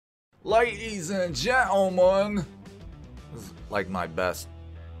Ladies and gentlemen, this is like my best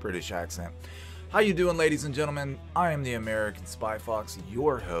British accent. How you doing, ladies and gentlemen? I am the American Spy Fox,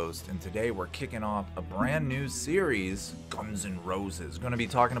 your host, and today we're kicking off a brand new series, Guns N' Roses. Going to be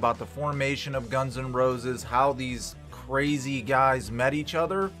talking about the formation of Guns N' Roses, how these crazy guys met each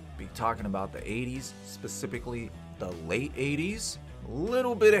other. Be talking about the 80s, specifically the late 80s. A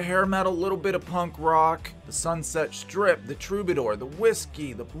little bit of hair metal, a little bit of punk rock, the Sunset Strip, the Troubadour, the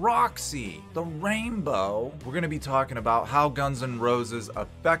Whiskey, the Roxy, the Rainbow. We're going to be talking about how Guns N' Roses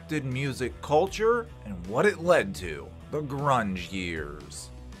affected music culture and what it led to, the grunge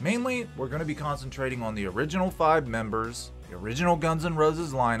years. Mainly, we're going to be concentrating on the original 5 members, the original Guns N'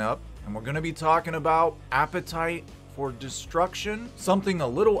 Roses lineup, and we're going to be talking about Appetite for Destruction, something a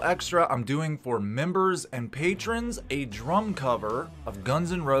little extra I'm doing for members and patrons, a drum cover of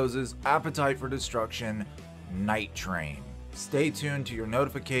Guns N' Roses' Appetite for Destruction, Night Train. Stay tuned to your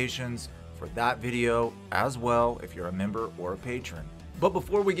notifications for that video as well if you're a member or a patron. But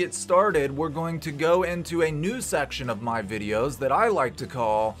before we get started, we're going to go into a new section of my videos that I like to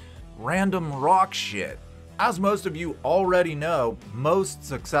call Random Rock Shit. As most of you already know, most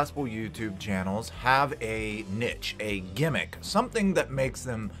successful YouTube channels have a niche, a gimmick, something that makes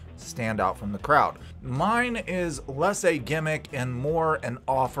them stand out from the crowd. Mine is less a gimmick and more an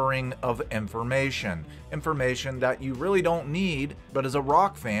offering of information. Information that you really don't need, but as a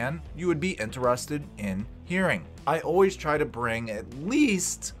rock fan, you would be interested in hearing. I always try to bring at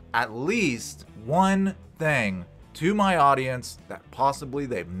least one thing to my audience that possibly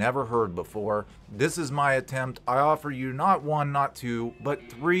they've never heard before. This is my attempt. I offer you not 1, not 2, but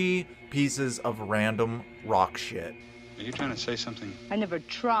 3 pieces of random rock shit. Are you trying to say something? I never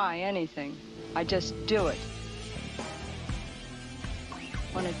try anything. I just do it.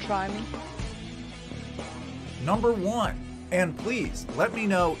 Want to try me? Number 1, and please let me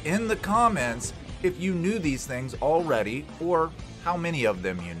know in the comments if you knew these things already or how many of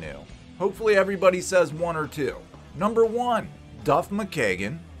them you knew. Hopefully everybody says 1 or 2. Number 1, Duff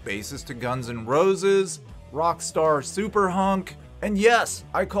McKagan, bassist to Guns N' Roses, rock star super hunk, and yes,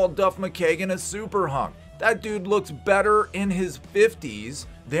 I call Duff McKagan a super hunk. That dude looks better in his 50s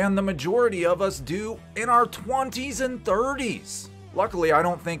than the majority of us do in our 20s and 30s. Luckily, I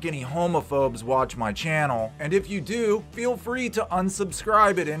don't think any homophobes watch my channel, and if you do, feel free to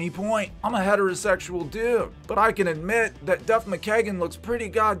unsubscribe at any point. I'm a heterosexual dude, but I can admit that Duff McKagan looks pretty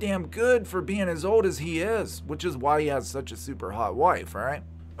goddamn good for being as old as he is, which is why he has such a super hot wife, right?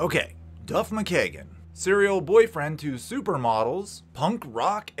 Okay, Duff McKagan, serial boyfriend to supermodels, punk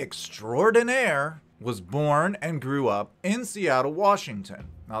rock extraordinaire, was born and grew up in Seattle, Washington.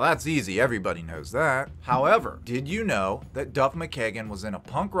 Now that's easy, everybody knows that. However, did you know that Duff McKagan was in a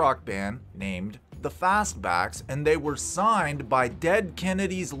punk rock band named the Fastbacks, and they were signed by Dead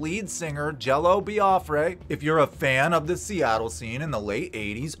Kennedy's lead singer, Jello Biafre? If you're a fan of the Seattle scene in the late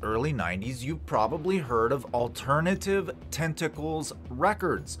 80s, early 90s, you've probably heard of Alternative Tentacles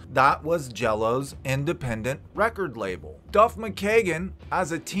Records. That was Jello's independent record label. Duff McKagan,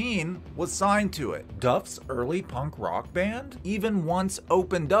 as a teen, was signed to it. Duff's early punk rock band even once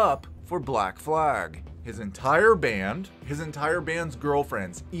opened up for Black Flag. His entire band's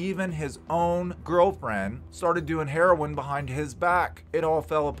girlfriends, even his own girlfriend, started doing heroin behind his back. It all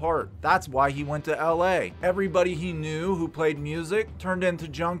fell apart. That's why he went to LA. Everybody he knew who played music turned into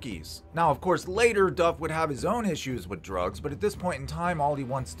junkies. Now, of course, later Duff would have his own issues with drugs, but at this point in time, all he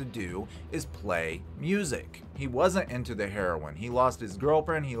wants to do is play music. He wasn't into the heroin. He lost his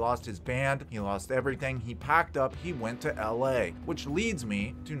girlfriend, he lost his band, he lost everything. He packed up, he went to LA, which leads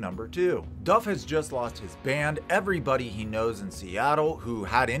me to number 2. Duff has just lost his band. Everybody he knows in Seattle who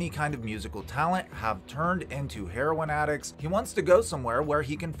had any kind of musical talent have turned into heroin addicts. He wants to go somewhere where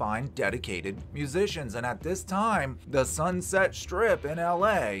he can find dedicated musicians, and at this time, the Sunset Strip in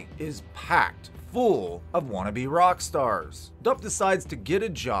LA is packed full of wannabe rock stars. Duff decides to get a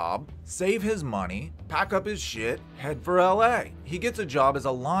job, save his money, pack up his shit, head for LA. He gets a job as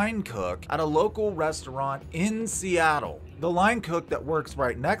a line cook at a local restaurant in Seattle. The line cook that works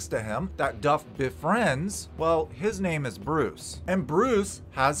right next to him, that Duff befriends, well, his name is Bruce. And Bruce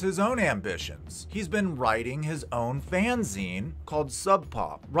has his own ambitions. He's been writing his own fanzine called Sub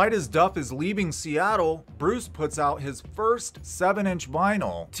Pop. Right as Duff is leaving Seattle, Bruce puts out his first 7-inch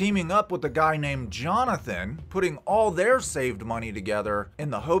vinyl, teaming up with a guy named Jonathan, putting all their saved money together in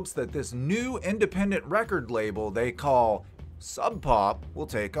the hopes that this new independent record label they call Sub Pop will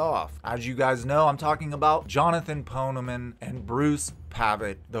take off. As you guys know, I'm talking about Jonathan Poneman and Bruce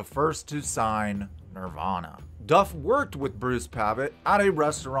Pavitt, the first to sign Nirvana. Duff worked with Bruce Pavitt at a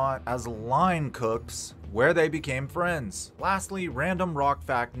restaurant as line cooks where they became friends. Lastly, random rock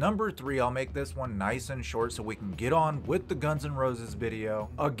fact number 3. I'll make this one nice and short so we can get on with the Guns N' Roses video.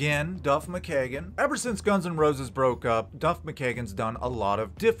 Again, Duff McKagan. Ever since Guns N' Roses broke up, Duff McKagan's done a lot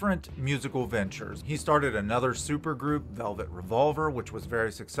of different musical ventures. He started another supergroup, Velvet Revolver, which was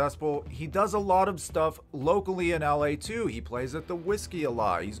very successful. He does a lot of stuff locally in LA too. He plays at the Whiskey a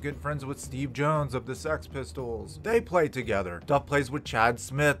lot. He's good friends with Steve Jones of the Sex Pistols. They play together. Duff plays with Chad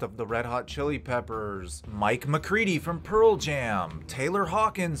Smith of the Red Hot Chili Peppers, Mike McCready from Pearl Jam, Taylor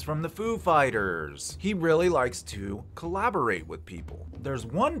Hawkins from the Foo Fighters. He really likes to collaborate with people. There's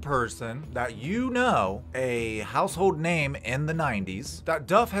one person that you know, a household name in the 90s, that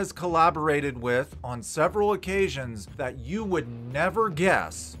Duff has collaborated with on several occasions that you would never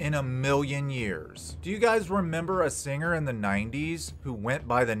guess in a million years. Do you guys remember a singer in the 90s who went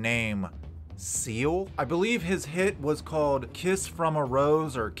by the name Seal? I believe his hit was called Kiss from a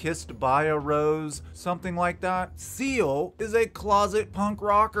Rose or Kissed by a Rose, something like that. Seal is a closet punk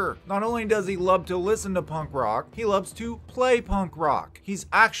rocker. Not only does he love to listen to punk rock, he loves to play punk rock. He's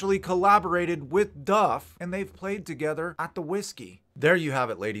actually collaborated with Duff and they've played together at the Whiskey. There you have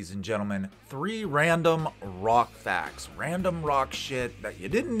it, ladies and gentlemen. 3 random rock facts, random rock shit that you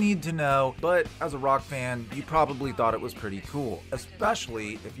didn't need to know, but as a rock fan, you probably thought it was pretty cool,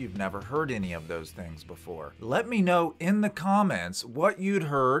 especially if you've never heard any of those things before. Let me know in the comments what you'd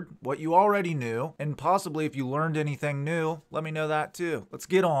heard, what you already knew, and possibly if you learned anything new, let me know that too. Let's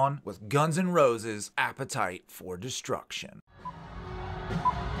get on with Guns N' Roses' Appetite for Destruction.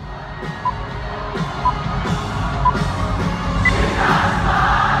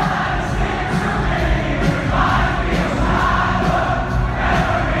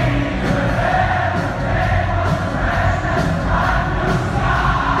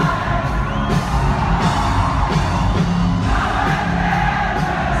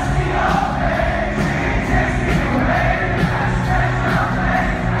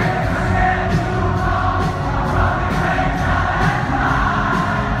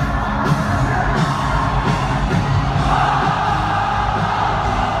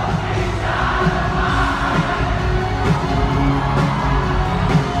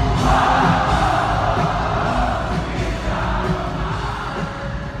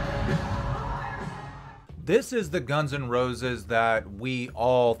 This is the Guns N' Roses that we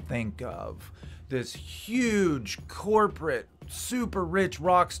all think of. This huge corporate, super rich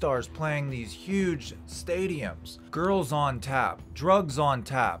rock stars playing these huge stadiums. Girls on tap, drugs on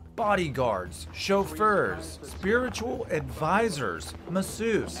tap, bodyguards, chauffeurs, spiritual advisors,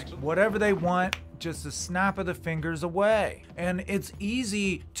 masseuse, whatever they want, just a snap of the fingers away. And it's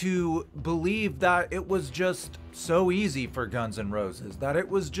easy to believe that it was just so easy for Guns N' Roses, that it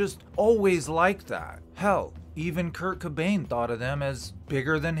was just always like that. Hell, even Kurt Cobain thought of them as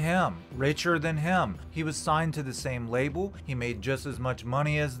bigger than him, richer than him. He was signed to the same label. He made just as much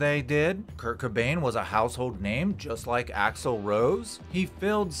money as they did. Kurt Cobain was a household name, just like Axl Rose. He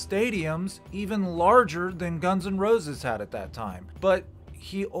filled stadiums even larger than Guns N' Roses had at that time. But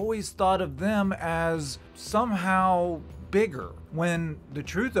he always thought of them as somehow bigger, when the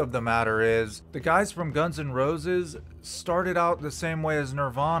truth of the matter is the guys from Guns N' Roses started out the same way as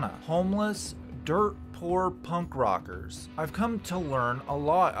Nirvana, homeless, dirt poor punk rockers. I've come to learn a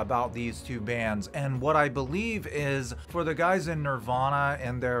lot about these two bands, and what I believe is for the guys in Nirvana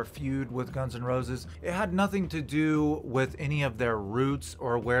and their feud with Guns N' Roses, it had nothing to do with any of their roots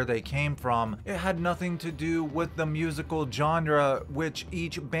or where they came from. It had nothing to do with the musical genre which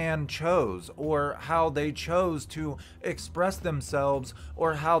each band chose, or how they chose to express themselves,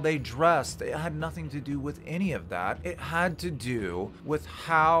 or how they dressed. It had nothing to do with any of that. It had to do with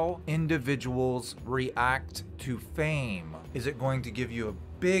how individuals react to fame. Is it going to give you a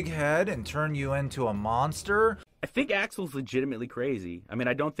big head and turn you into a monster? I think Axl's legitimately crazy. I mean,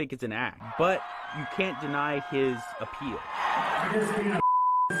 I don't think it's an act, but you can't deny his appeal.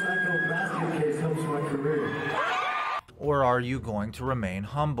 Or are you going to remain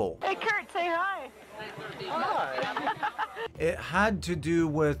humble? Hey, Kurt, say hi. It had to do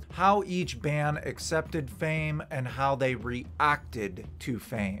with how each band accepted fame and how they reacted to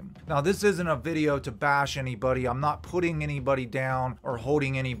fame. Now, this isn't a video to bash anybody. I'm not putting anybody down or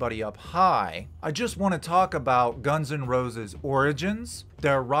holding anybody up high. I just want to talk about Guns N' Roses' origins,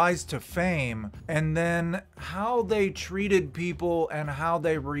 their rise to fame, and then how they treated people and how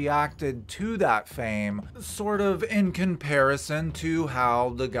they reacted to that fame, sort of in comparison to how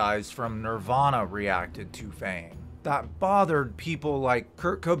the guys from Nirvana reacted to fame. that bothered people like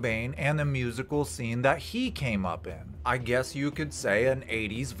Kurt Cobain and the musical scene that he came up in. I guess you could say an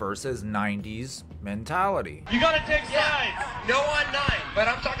 80s versus 90s mentality. You gotta take sides. No on 9, but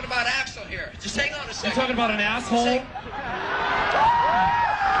I'm talking about Axl here. Just hang on a second. You're talking about an asshole?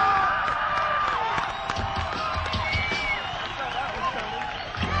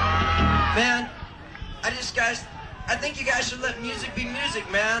 Man, I think you guys should let music be music,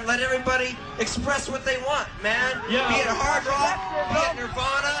 man. Let everybody express what they want, man. Yeah. Be it hard rock, be it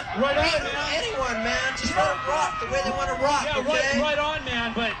Nirvana, Right be on, it man. anyone, man. Just let them rock the way they want to rock, Yeah, okay? right on,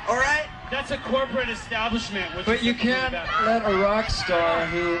 man, but All right? that's a corporate establishment. Which But is you something can't about- let a rock star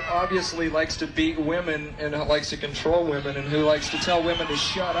who obviously likes to beat women and likes to control women and who likes to tell women to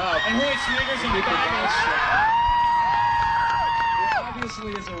shut up. And who is niggers and Keep their mouths faggots? shut. He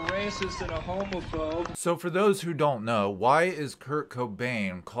obviously is a racist and a homophobe. So for those who don't know, why is Kurt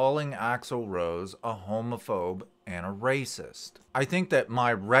Cobain calling Axl Rose a homophobe and a racist? I think that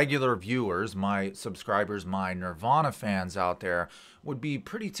my regular viewers, my subscribers, my Nirvana fans out there would be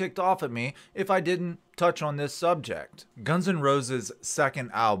pretty ticked off at me if I didn't touch on this subject. Guns N' Roses'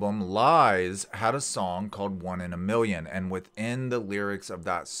 second album, Lies, had a song called 1 in a Million, and within the lyrics of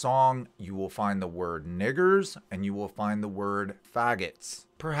that song, you will find the word niggers and you will find the word faggots.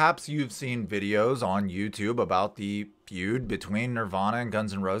 Perhaps you've seen videos on YouTube about the feud between Nirvana and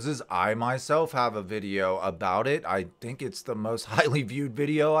Guns N' Roses. I myself have a video about it. I think it's the most highly viewed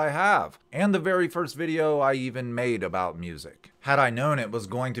video I have, and the very first video I even made about music. Had I known it was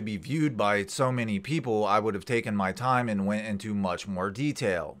going to be viewed by so many people, I would have taken my time and went into much more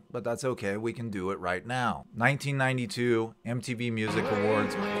detail. But that's okay, we can do it right now. 1992 MTV Music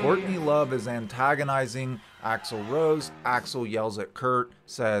Awards. Courtney Love is antagonizing Axl Rose. Axl yells at Kurt,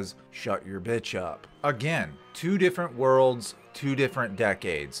 says, "Shut your bitch up." Again, two different worlds, two different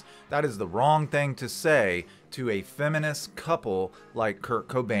decades. That is the wrong thing to say to a feminist couple like Kurt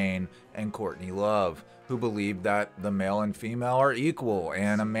Cobain and Courtney Love, who believe that the male and female are equal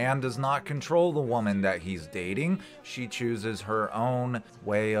and a man does not control the woman that he's dating. She chooses her own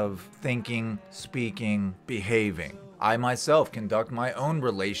way of thinking, speaking, behaving. I myself conduct my own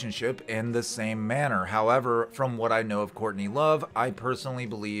relationship in the same manner. However, from what I know of Courtney Love, I personally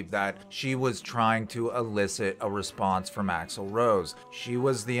believe that she was trying to elicit a response from Axl Rose. She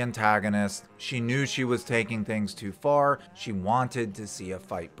was the antagonist. She knew she was taking things too far. She wanted to see a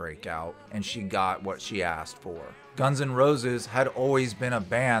fight break out, and she got what she asked for. Guns N' Roses had always been a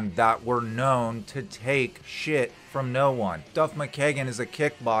band that were known to take shit from no one. Duff McKagan is a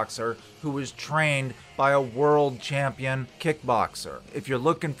kickboxer who was trained by a world champion kickboxer. If you're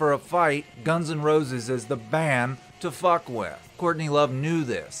looking for a fight, Guns N' Roses is the band to fuck with. Courtney Love knew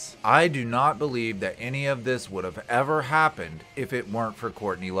this. I do not believe that any of this would have ever happened if it weren't for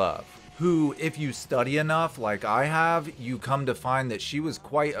Courtney Love, who, if you study enough like I have, you come to find that she was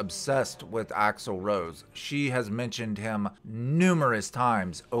quite obsessed with Axl Rose. She has mentioned him numerous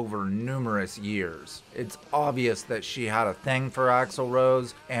times over numerous years. It's obvious that she had a thing for Axl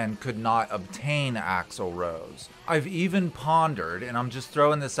Rose and could not obtain Axl Rose. I've even pondered, and I'm just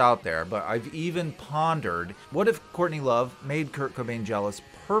throwing this out there, but I've even pondered, what if Courtney Love made Kurt Cobain jealous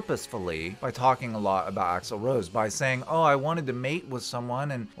purposefully by talking a lot about Axl Rose, by saying, oh, I wanted to mate with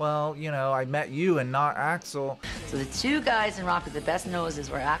someone and, well, you know, I met you and not Axl. So the two guys in rock with the best noses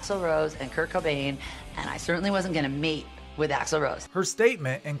were Axl Rose and Kurt Cobain, and I certainly wasn't going to mate with Axl Rose. Her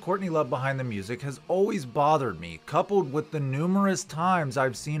statement and Courtney Love behind the music has always bothered me, coupled with the numerous times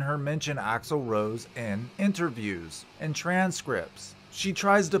I've seen her mention Axl Rose in interviews and transcripts. She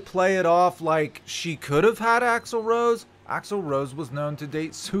tries to play it off like she could have had Axl Rose. Axl Rose was known to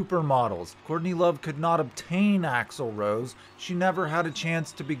date supermodels. Courtney Love could not obtain Axl Rose. She never had a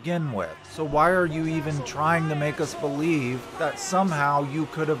chance to begin with. So why are you even trying to make us believe that somehow you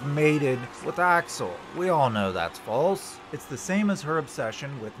could have mated with Axl? We all know that's false. It's the same as her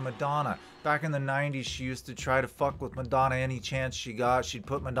obsession with Madonna. Back in the 90s, she used to try to fuck with Madonna any chance she got. She'd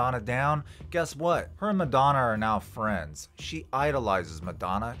put Madonna down. Guess what? Her and Madonna are now friends. She idolizes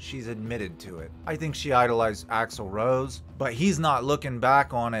Madonna. She's admitted to it. I think she idolized Axl Rose, but he's not looking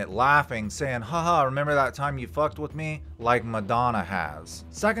back on it laughing, saying, haha, remember that time you fucked with me? Like Madonna has.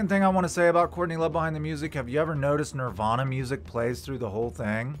 Second thing I want to say about Courtney Love behind the music, have you ever noticed Nirvana music plays through the whole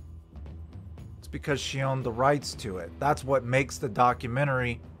thing? It's because she owned the rights to it. That's what makes the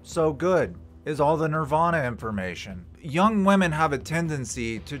documentary so good. is all the Nirvana information. Young women have a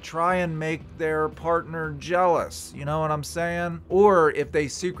tendency to try and make their partner jealous, you know what I'm saying? Or if they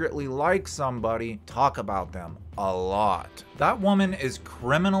secretly like somebody, talk about them a lot. That woman is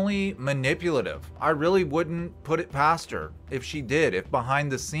criminally manipulative. I really wouldn't put it past her if she did, if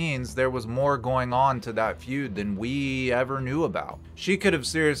behind the scenes there was more going on to that feud than we ever knew about. She could have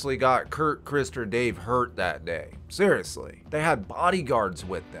seriously got Kurt, Chris, or Dave hurt that day. Seriously. They had bodyguards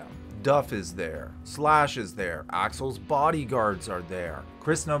with them. Duff is there, Slash is there, Axl's bodyguards are there.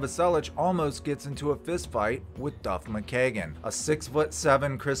 Chris Novoselic almost gets into a fistfight with Duff McKagan. A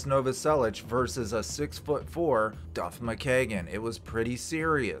 6'7" Chris Novoselic versus a 6'4" Duff McKagan. It was pretty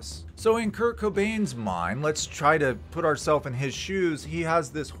serious. So in Kurt Cobain's mind, let's try to put ourselves in his shoes. He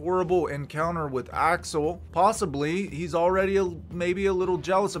has this horrible encounter with Axl. Possibly he's already maybe a little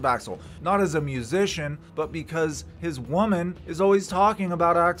jealous of Axl. Not as a musician, but because his woman is always talking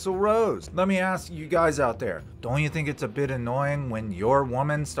about Axl Rose. Let me ask you guys out there, don't you think it's a bit annoying when your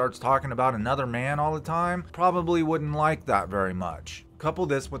woman starts talking about another man all the time? Probably wouldn't like that very much. Couple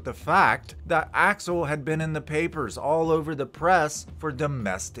this with the fact that Axl had been in the papers all over the press for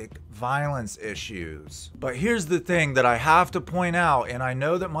domestic violence issues. But here's the thing that I have to point out, and I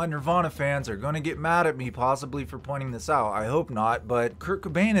know that my Nirvana fans are going to get mad at me possibly for pointing this out. I hope not, but Kurt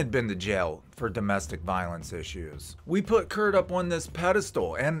Cobain had been to jail for domestic violence issues. We put Kurt up on this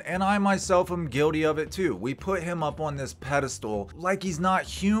pedestal, and I myself am guilty of it too. We put him up on this pedestal like he's not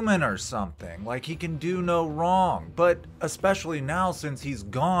human or something, like he can do no wrong. But especially now since he's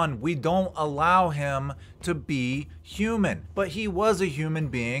gone, we don't allow him to be human. But he was a human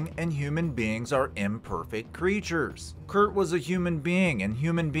being, and human beings are imperfect creatures. Kurt was a human being, and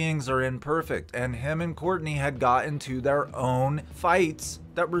human beings are imperfect, and him and Courtney had gotten to their own fights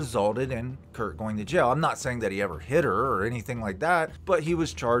that resulted in Kurt going to jail. I'm not saying that he ever hit her or anything like that, but he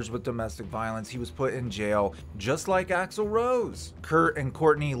was charged with domestic violence. He was put in jail, just like Axl Rose. Kurt and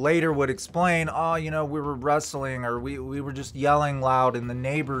Courtney later would explain, oh, you know, we were wrestling, or we were just yelling loud and the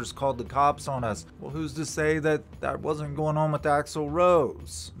neighbors called the cops on us. Well, who's to say that that wasn't going on with Axl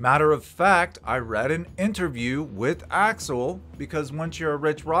Rose? Matter of fact, I read an interview with Axl, because once you're a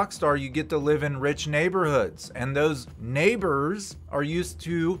rich rock star, you get to live in rich neighborhoods, and those neighbors are used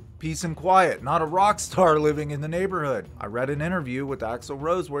to peace and quiet, not a rock star living in the neighborhood. I read an interview with Axl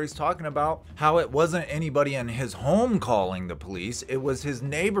Rose where he's talking about how it wasn't anybody in his home calling the police, it was his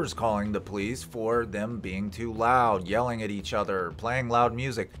neighbors calling the police for them being too loud, yelling at each other, playing loud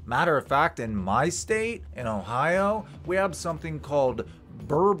music. Matter of fact, in my state, in Ohio, we have something called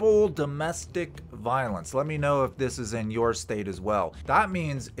verbal domestic violence. Let me know if this is in your state as well. That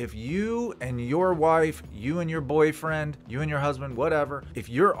means if you and your wife, you and your boyfriend, you and your husband, whatever, if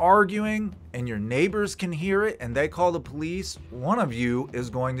you're arguing and your neighbors can hear it and they call the police, one of you is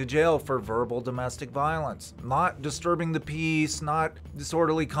going to jail for verbal domestic violence. Not disturbing the peace, not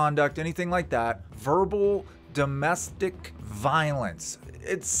disorderly conduct, anything like that. Verbal domestic violence.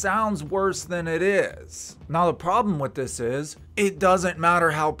 It sounds worse than it is. Now the problem with this is, it doesn't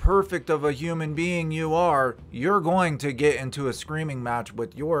matter how perfect of a human being you are, you're going to get into a screaming match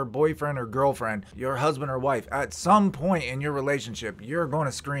with your boyfriend or girlfriend, your husband or wife. At some point in your relationship, you're going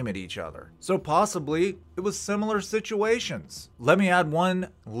to scream at each other. So possibly it was similar situations. Let me add one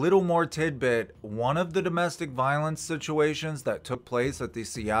little more tidbit. One of the domestic violence situations that took place at the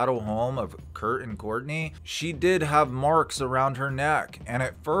Seattle home of Kurt and Courtney, she did have marks around her neck. And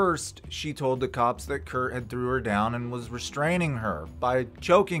at first, she told the cops that Kurt had threw her down and was restraining her by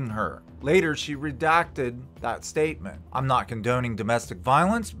choking her. Later, she redacted that statement. I'm not condoning domestic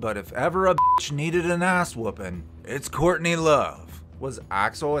violence, but if ever a bitch needed an ass whooping, it's Courtney Love. Was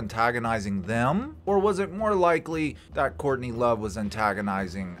Axl antagonizing them? Or was it more likely that Courtney Love was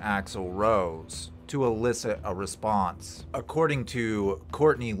antagonizing Axl Rose to elicit a response? According to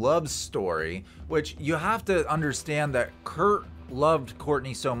Courtney Love's story, which you have to understand that Kurt loved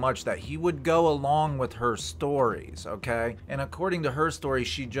Courtney so much that he would go along with her stories, okay? And according to her story,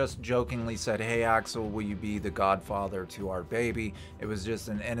 she just jokingly said, hey Axl, will you be the godfather to our baby? It was just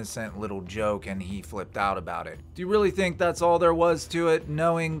an innocent little joke and he flipped out about it. Do you really think that's all there was to it,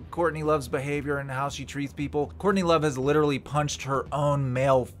 knowing Courtney Love's behavior and how she treats people? Courtney Love has literally punched her own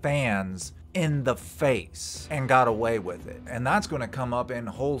male fans in the face and got away with it. And that's going to come up in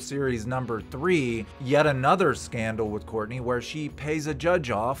whole series number 3, yet another scandal with Courtney where she pays a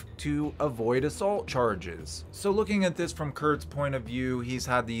judge off to avoid assault charges. So looking at this from Kurt's point of view, he's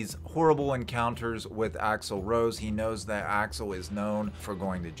had these horrible encounters with Axl Rose. He knows that Axl is known for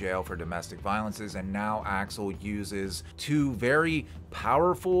going to jail for domestic violences, and now Axl uses 2 very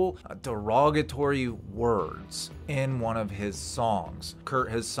powerful, derogatory words in one of his songs. Kurt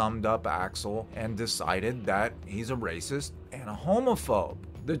has summed up Axl and decided that he's a racist and a homophobe.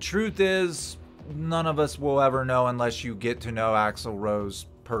 The truth is, none of us will ever know unless you get to know Axl Rose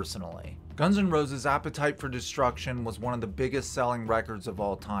personally. Guns N' Roses' Appetite for Destruction was one of the biggest selling records of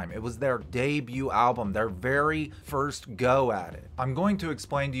all time. It was their debut album, their very first go at it. I'm going to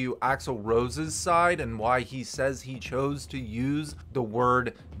explain to you Axl Rose's side and why he says he chose to use the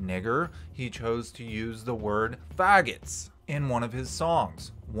word nigger. He chose to use the word faggots in one of his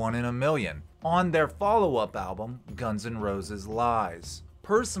songs, One in a Million, on their follow-up album, Guns N' Roses Lies.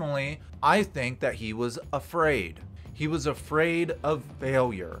 Personally, I think that he was afraid. He was afraid of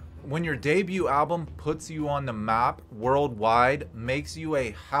failure. When your debut album puts you on the map worldwide, makes you a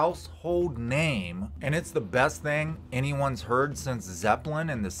household name, and it's the best thing anyone's heard since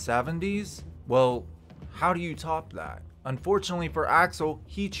Zeppelin in the 70s, well, how do you top that? Unfortunately for Axl,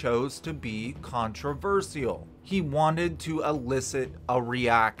 he chose to be controversial. He wanted to elicit a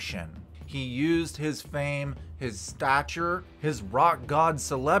reaction. He used his fame, his stature, his rock god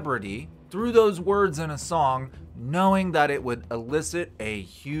celebrity, threw those words in a song, knowing that it would elicit a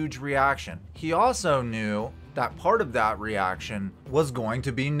huge reaction. He also knew that part of that reaction was going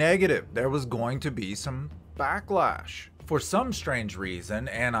to be negative. There was going to be some backlash. For some strange reason,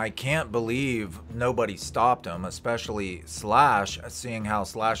 and I can't believe nobody stopped him, especially Slash, seeing how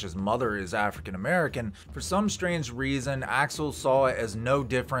Slash's mother is African American, for some strange reason, Axl saw it as no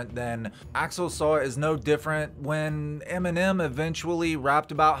different when Eminem eventually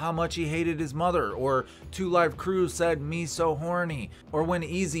rapped about how much he hated his mother, or 2 Live Crew said "Me So Horny," or when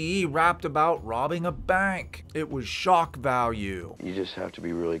Eazy-E rapped about robbing a bank. It was shock value. You just have to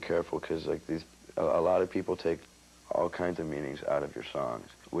be really careful, because like a lot of people take all kinds of meanings out of your songs,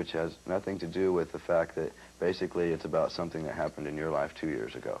 which has nothing to do with the fact that basically it's about something that happened in your life 2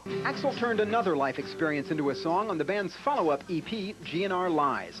 years ago. Axl turned another life experience into a song on the band's follow-up EP, GNR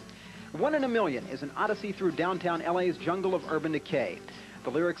Lies. One in a Million is an odyssey through downtown LA's jungle of urban decay. The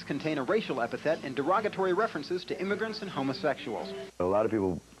lyrics contain a racial epithet and derogatory references to immigrants and homosexuals. A lot of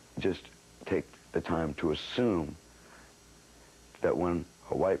people just take the time to assume that when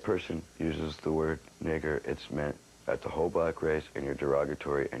a white person uses the word nigger, it's meant at the whole black race, and you're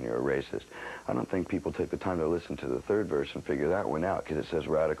derogatory and you're a racist. I don't think people take the time to listen to the third verse and figure that one out, because it says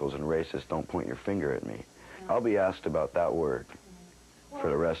radicals and racists don't point your finger at me. I'll be asked about that word for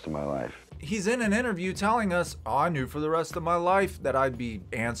the rest of my life. He's in an interview telling us, I knew for the rest of my life that I'd be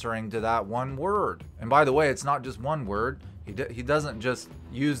answering to that one word. And by the way, it's not just one word. He doesn't just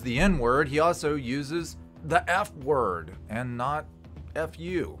use the N word, he also uses the F word, and not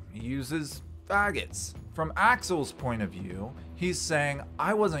F-U. He uses faggots. From Axl's point of view, he's saying,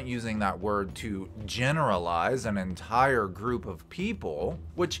 I wasn't using that word to generalize an entire group of people,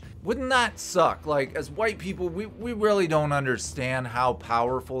 which, wouldn't that suck? Like, as white people, we really don't understand how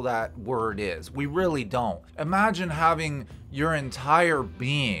powerful that word is. We really don't. Imagine having your entire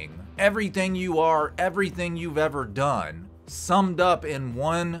being, everything you are, everything you've ever done, summed up in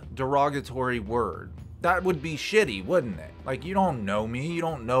one derogatory word. That would be shitty, wouldn't it? Like, you don't know me, you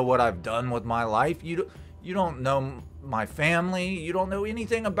don't know what I've done with my life, you don't know my family, you don't know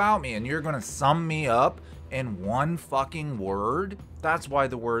anything about me, and you're gonna sum me up in one fucking word? That's why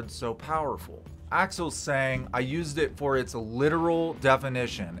the word's so powerful. Axl's saying, I used it for its literal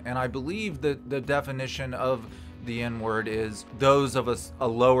definition, and I believe that the definition of the N-word is those of a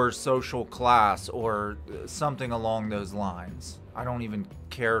lower social class, or something along those lines. I don't even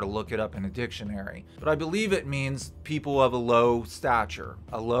care to look it up in a dictionary, but I believe it means people of a low stature,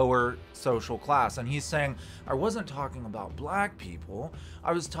 a lower social class. And he's saying, I wasn't talking about black people,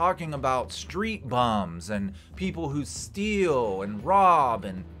 I was talking about street bums and people who steal and rob,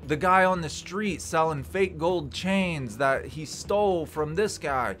 and the guy on the street selling fake gold chains that he stole from this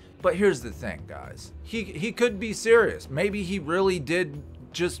guy. But here's the thing, guys, he could be serious. Maybe he really did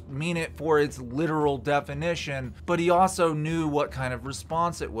just mean it for its literal definition, but he also knew what kind of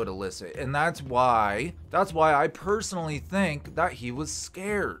response it would elicit. And that's why I personally think that he was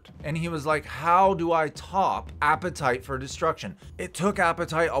scared. And he was like, how do I top Appetite for Destruction? It took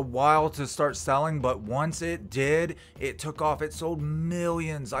Appetite a while to start selling, but once it did, it took off. It sold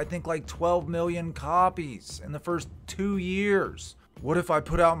millions, I think like 12 million copies in the first 2 years. What if I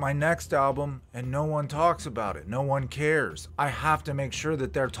put out my next album and no one talks about it? No one cares. I have to make sure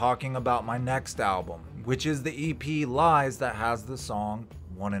that they're talking about my next album, which is the EP Lies that has the song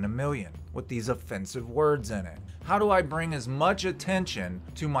 1 in a Million with these offensive words in it? How do I bring as much attention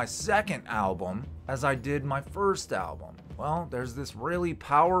to my second album as I did my first album? Well, there's this really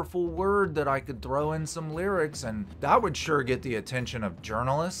powerful word that I could throw in some lyrics, and that would sure get the attention of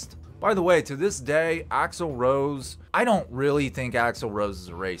journalists. By the way, to this day, Axl Rose, I don't really think Axl Rose is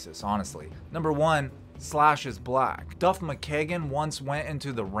a racist, honestly. Number one, Slash is black. Duff McKagan once went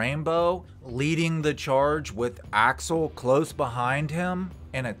into the Rainbow, leading the charge with Axl close behind him,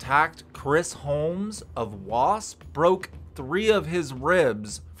 and attacked Chris Holmes of Wasp, broke 3 of his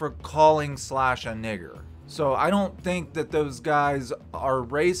ribs for calling Slash a nigger. So I don't think that those guys are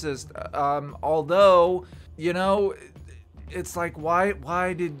racist, although, you know, it's like,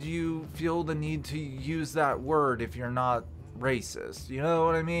 why did you feel the need to use that word if you're not racist? You know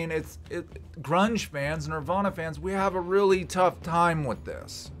what I mean? Grunge fans, Nirvana fans, we have a really tough time with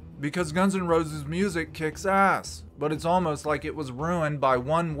this because Guns N' Roses music kicks ass, but it's almost like it was ruined by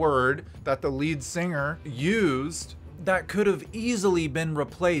one word that the lead singer used that could have easily been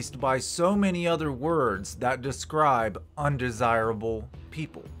replaced by so many other words that describe undesirable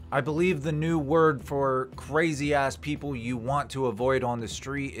people. I believe the new word for crazy ass people you want to avoid on the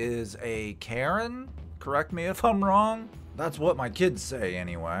street is a Karen? Correct me if I'm wrong. That's what my kids say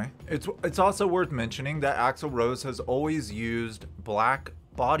anyway. It's also worth mentioning that Axl Rose has always used black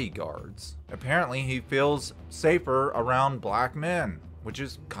bodyguards. Apparently he feels safer around black men, which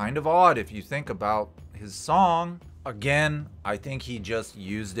is kind of odd if you think about his song. Again, I think he just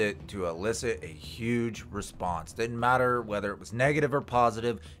used it to elicit a huge response. Didn't matter whether it was negative or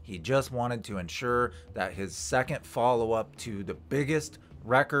positive. He just wanted to ensure that his second follow-up to the biggest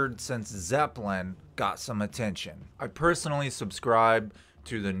record since Zeppelin got some attention. I personally subscribe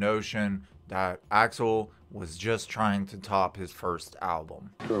to the notion that Axl was just trying to top his first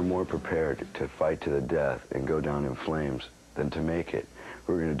album. We're more prepared to fight to the death and go down in flames than to make it.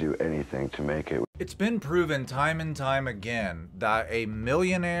 We're going to do anything to make it. It's been proven time and time again that a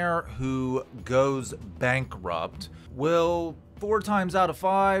millionaire who goes bankrupt will 4 times out of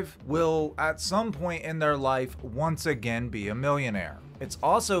 5 will at some point in their life once again be a millionaire. It's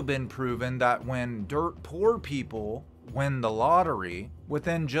also been proven that when dirt poor people win the lottery,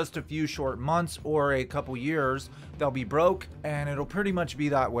 within just a few short months or a couple years, they'll be broke, and it'll pretty much be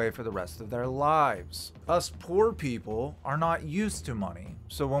that way for the rest of their lives. Us poor people are not used to money,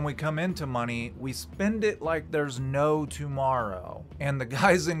 so when we come into money, we spend it like there's no tomorrow. And the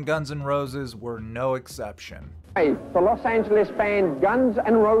guys in Guns N' Roses were no exception. The Los Angeles band Guns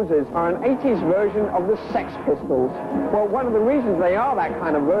N' Roses are an 80s version of the Sex Pistols. Well, one of the reasons they are that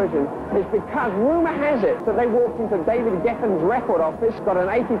kind of version is because rumor has it that they walked into David Geffen's record office, got an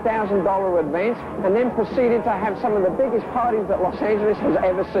 $80,000 advance, and then proceeded to have some of the biggest parties that Los Angeles has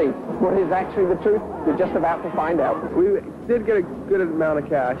ever seen. What is actually the truth? You're just about to find out. We did get a good amount of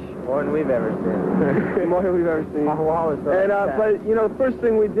cash. More than we've ever seen. More than we've ever seen. But, you know, the first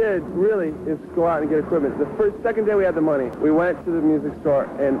thing we did, really, is go out and get equipment. Second day we had the money, we went to the music store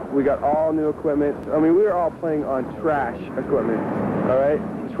and we got all new equipment. I mean, we were all playing on trash equipment, all right?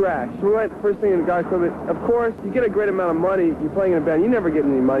 Trash. So we went first thing and got equipment. Of course, you get a great amount of money. You're playing in a band. You never get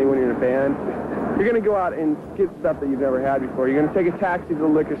any money when you're in a band. You're going to go out and get stuff that you've never had before. You're going to take a taxi to the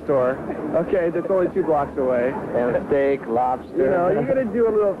liquor store. Okay, that's only 2 blocks away. And steak, lobster. You know, you're going to do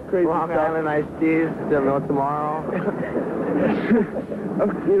a little crazy Long stuff. Island iced teas, don't know tomorrow.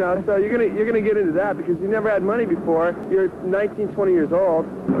 You know, so you're gonna get into that because you never had money before. You're 19, 20 years old.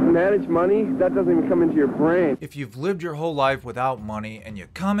 Manage money, that doesn't even come into your brain. If you've lived your whole life without money and you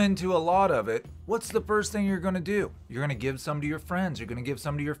come into a lot of it, what's the first thing you're gonna do? You're gonna give some to your friends, you're gonna give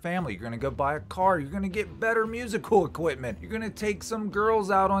some to your family, you're gonna go buy a car, you're gonna get better musical equipment, you're gonna take some girls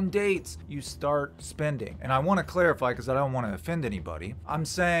out on dates. You start spending. And I wanna clarify because I don't wanna offend anybody. I'm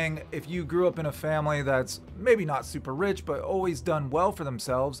saying if you grew up in a family that's maybe not super rich, but always done well for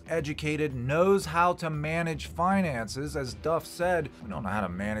themselves, educated, knows how to manage finances, as Duff said, we don't know how to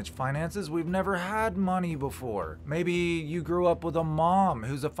manage finances, we've never had money before. Maybe you grew up with a mom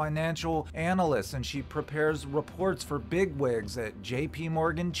who's a financial analyst and she prepares reports for bigwigs at JP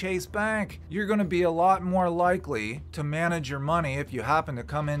Morgan Chase Bank. You're going to be a lot more likely to manage your money if you happen to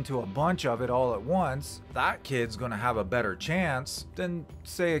come into a bunch of it all at once. That kid's going to have a better chance than,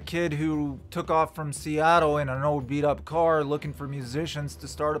 say, a kid who took off from Seattle in an old beat-up car looking for musicians connections to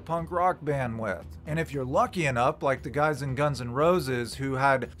start a punk rock band with. And if you're lucky enough, like the guys in Guns N' Roses who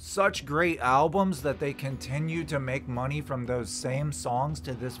had such great albums that they continue to make money from those same songs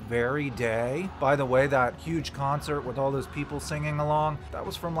to this very day. By the way, that huge concert with all those people singing along, that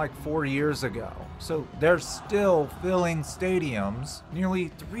was from like 4 years ago. So they're still filling stadiums. Nearly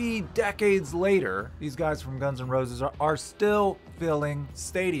 3 decades later, these guys from Guns N' Roses are still filling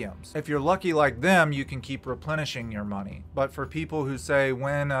stadiums. If you're lucky like them, you can keep replenishing your money. But for people who say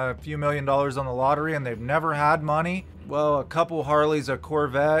win a few $1,000,000 on the lottery and they've never had money, well, a couple Harleys, a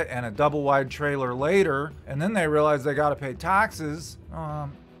Corvette, and a double wide trailer later, and then they realize they gotta pay taxes,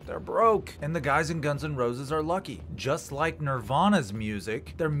 they're broke. And the guys in Guns N' Roses are lucky. Just like Nirvana's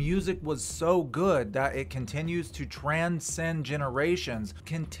music, their music was so good that it continues to transcend generations,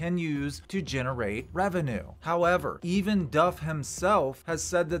 continues to generate revenue. However, even Duff himself has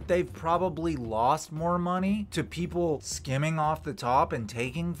said that they've probably lost more money to people skimming off the top and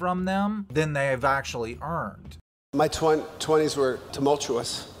taking from them than they have actually earned. My 20s were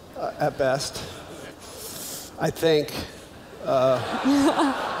tumultuous at best. I think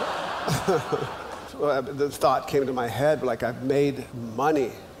the thought came to my head, like, I've made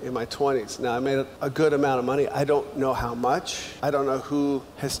money in my 20s. Now, I made a good amount of money. I don't know how much. I don't know who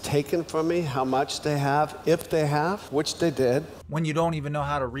has taken from me, how much they have, if they have, which they did. When you don't even know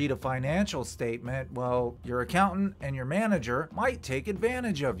how to read a financial statement, well, your accountant and your manager might take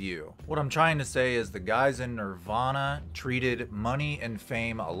advantage of you. What I'm trying to say is the guys in Nirvana treated money and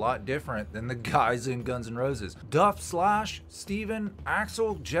fame a lot different than the guys in Guns N' Roses. Duff, Slash, Steven,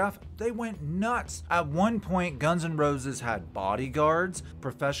 Axel, Jeff, they went nuts. At one point, Guns N' Roses had bodyguards,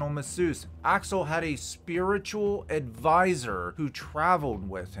 professional masseuse. Axel had a spiritual advisor who traveled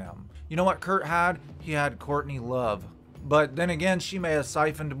with him. You know what Kurt had? He had Courtney Love. But then again, she may have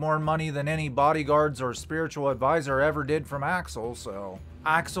siphoned more money than any bodyguards or spiritual advisor ever did from Axel, so.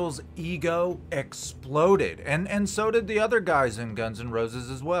 Axel's ego exploded, and so did the other guys in Guns N'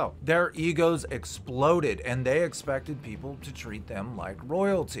 Roses as well. Their egos exploded, and they expected people to treat them like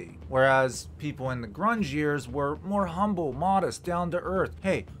royalty. Whereas people in the grunge years were more humble, modest, down to earth.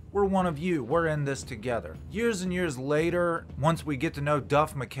 Hey, we're one of you, we're in this together. Years and years later, once we get to know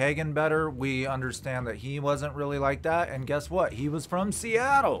Duff McKagan better, we understand that he wasn't really like that, and guess what? He was from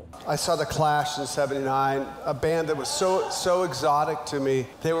Seattle. I saw The Clash in '79, a band that was so exotic to me.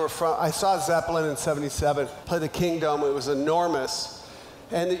 They were from, I saw Zeppelin in '77, play the Kingdom, it was enormous.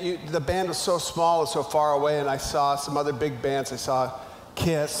 And the band was so small and so far away, and I saw some other big bands. I saw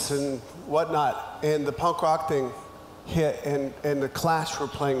Kiss and whatnot, and the punk rock thing hit, and the Clash were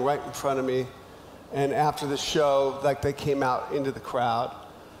playing right in front of me. And after the show, like, they came out into the crowd,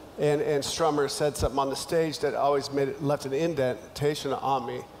 and Strummer said something on the stage that always left an indentation on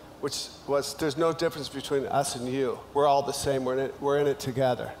me, which was, there's no difference between us and you. We're all the same, we're in it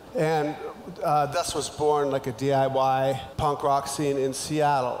together. And thus was born like a DIY punk rock scene in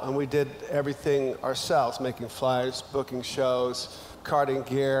Seattle, and we did everything ourselves, making flyers, booking shows, carting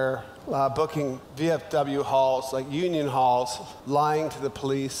gear, booking VFW halls, like union halls, lying to the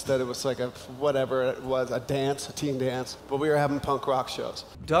police that it was like a whatever it was, a dance, a teen dance, but we were having punk rock shows.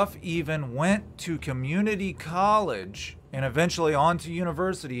 Duff even went to community college and eventually on to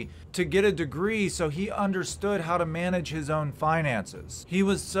university to get a degree so he understood how to manage his own finances. He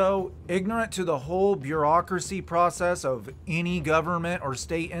was so ignorant to the whole bureaucracy process of any government or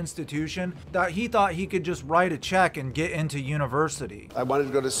state institution that he thought he could just write a check and get into university. I wanted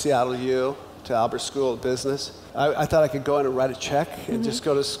to go to Seattle U, to Albert School of Business. I thought I could go in and write a check and just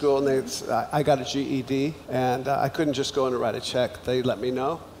go to school, and I got a GED, and I couldn't just go in and write a check. They let me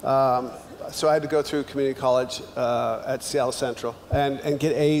know. So I had to go through community college at Seattle Central and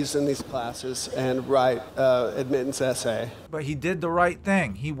get A's in these classes and write admittance essay. But he did the right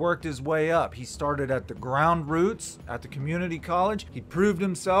thing. He worked his way up. He started at the ground roots at the community college. He proved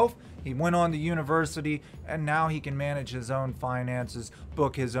himself. He went on to university, and now he can manage his own finances,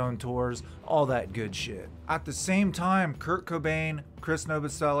 book his own tours, all that good shit. At the same time, Kurt Cobain, Chris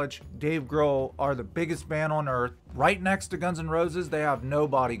Novoselic, Dave Grohl are the biggest band on earth. Right next to Guns N' Roses, they have no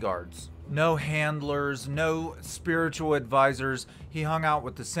bodyguards, no handlers, no spiritual advisors. He hung out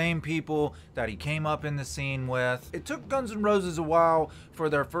with the same people that he came up in the scene with. It took Guns N' Roses a while for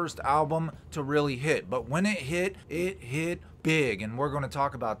their first album to really hit, but when it hit big, and we're going to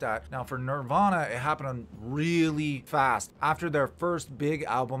talk about that. Now, for Nirvana, it happened really fast. After their first big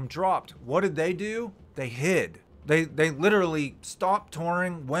album dropped, what did they do? They hid. They literally stopped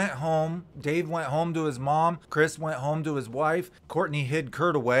touring, went home. Dave went home to his mom. Chris went home to his wife. Courtney hid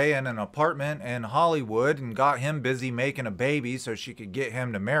Kurt away in an apartment in Hollywood and got him busy making a baby so she could get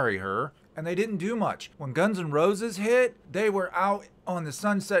him to marry her. and they didn't do much. When Guns N' Roses hit, they were out on the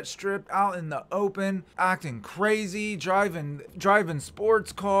Sunset Strip, out in the open, acting crazy, driving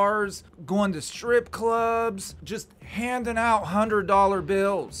sports cars, going to strip clubs, just handing out $100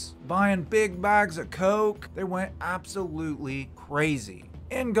 bills, buying big bags of Coke. They went absolutely crazy.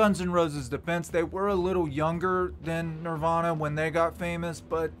 In Guns N' Roses' defense, they were a little younger than Nirvana when they got famous,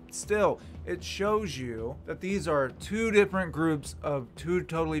 but still, it shows you that these are two different groups of two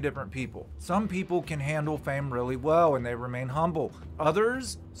totally different people. Some people can handle fame really well and they remain humble.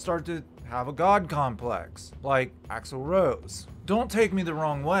 Others start to have a god complex, like Axl Rose. Don't take me the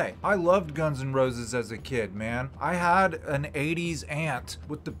wrong way. I loved Guns N' Roses as a kid, man. I had an 80s aunt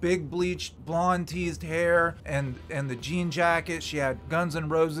with the big bleached blonde teased hair and the jean jacket. She had Guns N'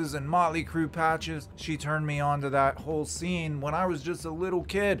 Roses and Motley Crue patches. She turned me on to that whole scene when I was just a little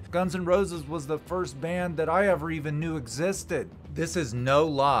kid. Guns N' Roses was the first band that I ever even knew existed. This is no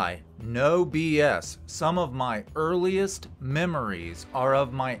lie, no BS. Some of my earliest memories are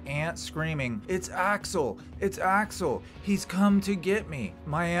of my aunt screaming, "It's Axl, it's Axl, he's come to get me."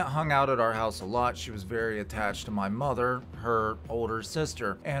 My aunt hung out at our house a lot. She was very attached to my mother, her older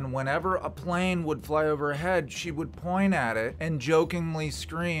sister, and whenever a plane would fly overhead, she would point at it and jokingly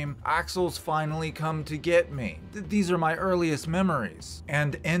scream, "Axl's finally come to get me." These are my earliest memories.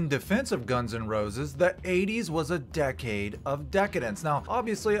 And in defense of Guns N' Roses, the 80s was a decade of decadence. Now,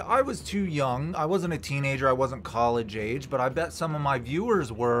 obviously, I was too young. I wasn't a teenager. I wasn't college age, but I bet some of my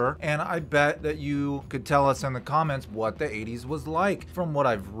viewers were, and I bet that you could tell us in the comments what the 80s was like. From what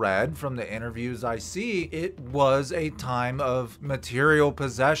I've read, from the interviews I see, it was a time of material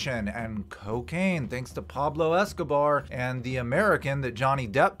possession and cocaine, thanks to Pablo Escobar and the American that Johnny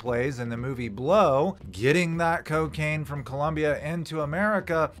Depp plays in the movie Blow, getting that cocaine from Colombia into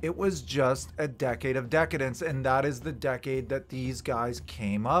America. It was just a decade of decadence, and that is the decade that these guys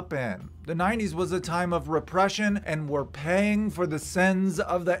came up in. The 90s was a time of repression, and we're paying for the sins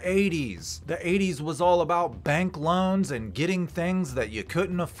of the 80s. The 80s was all about bank loans and getting things that you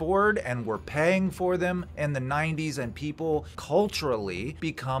couldn't afford, and we're paying for them in the 90s, and people culturally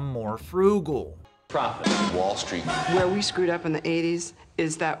become more frugal. Profit. Wall Street. Where we screwed up in the 80s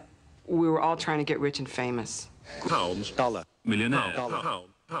is that we were all trying to get rich and famous. Pounds. Dollar. Millionaire. Dollar. Pound.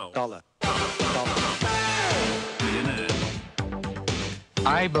 Pound. Dollar. Millionaire.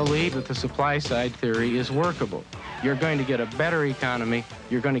 I believe that the supply side theory is workable. You're going to get a better economy,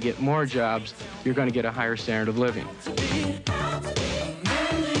 you're going to get more jobs, you're going to get a higher standard of living.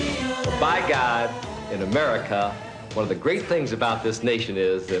 By God, in America, one of the great things about this nation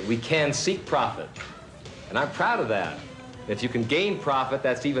is that we can seek profit. And I'm proud of that. If you can gain profit,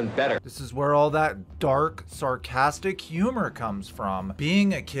 that's even better. This is where all that dark, sarcastic humor comes from.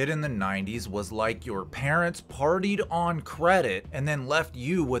 Being a kid in the 90s was like your parents partied on credit and then left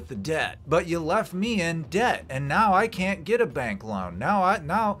you with the debt. But you left me in debt, and now I can't get a bank loan.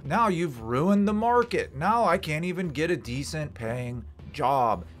 Now you've ruined the market. Now I can't even get a decent paying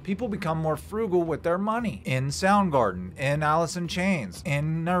job. People become more frugal with their money. In Soundgarden, in Alice in Chains,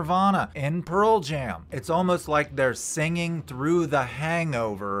 in Nirvana, in Pearl Jam. It's almost like they're singing through the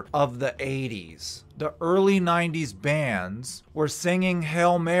hangover of the 80s. The early 90s bands were singing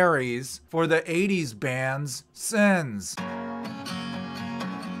Hail Marys for the 80s bands' sins.